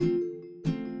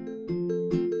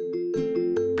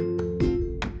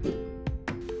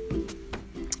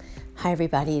Hi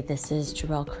everybody, this is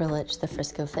Jarrell Krillich, the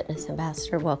Frisco Fitness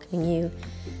Ambassador, welcoming you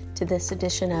to this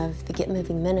edition of the Get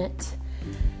Moving Minute.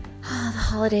 The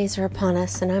holidays are upon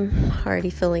us and I'm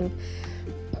already feeling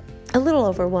a little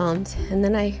overwhelmed, and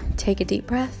then I take a deep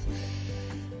breath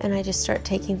and I just start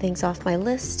taking things off my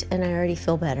list and I already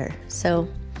feel better. So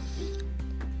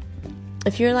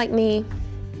if you're like me,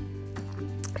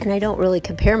 and I don't really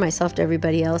compare myself to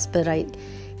everybody else, but I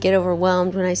get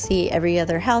overwhelmed when I see every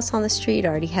other house on the street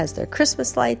already has their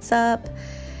Christmas lights up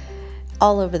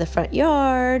all over the front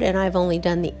yard, and I've only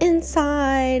done the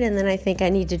inside, and then I think I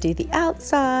need to do the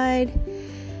outside.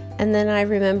 And then I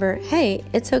remember, hey,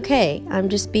 it's okay. I'm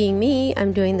just being me.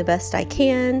 I'm doing the best I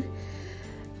can.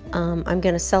 I'm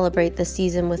going to celebrate the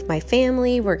season with my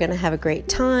family. We're going to have a great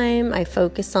time. I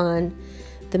focus on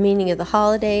the meaning of the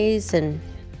holidays, and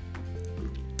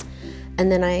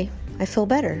then I feel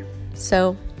better.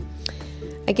 So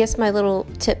I guess my little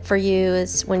tip for you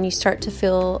is when you start to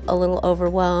feel a little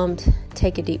overwhelmed,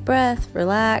 take a deep breath,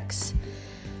 relax,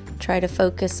 try to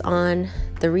focus on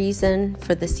the reason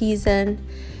for the season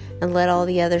and let all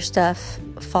the other stuff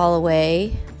fall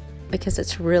away, because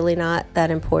it's really not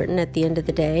that important at the end of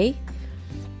the day.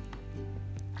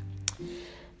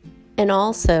 And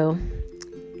also,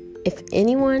 if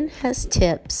anyone has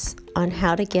tips on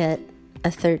how to get a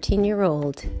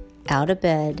 13-year-old out of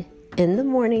bed in the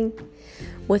morning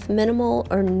with minimal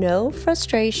or no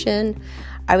frustration,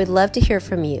 I would love to hear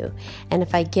from you. And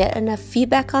if I get enough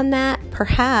feedback on that,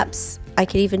 perhaps I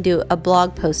could even do a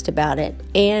blog post about it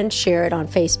and share it on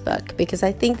Facebook, because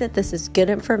I think that this is good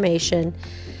information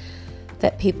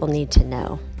that people need to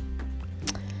know.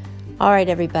 All right,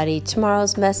 everybody,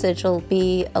 tomorrow's message will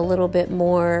be a little bit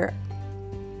more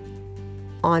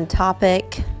on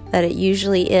topic that it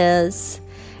usually is,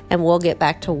 and we'll get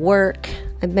back to work,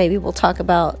 and maybe we'll talk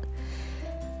about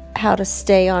how to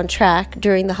stay on track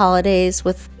during the holidays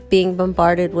with being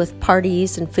bombarded with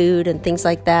parties and food and things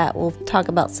like that. We'll talk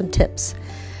about some tips.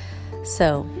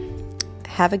 So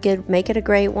make it a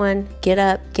great one. Get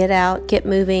up, get out, get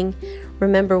moving.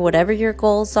 Remember, whatever your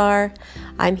goals are,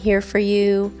 I'm here for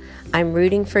you. I'm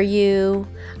rooting for you.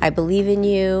 I believe in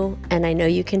you, and I know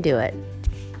you can do it.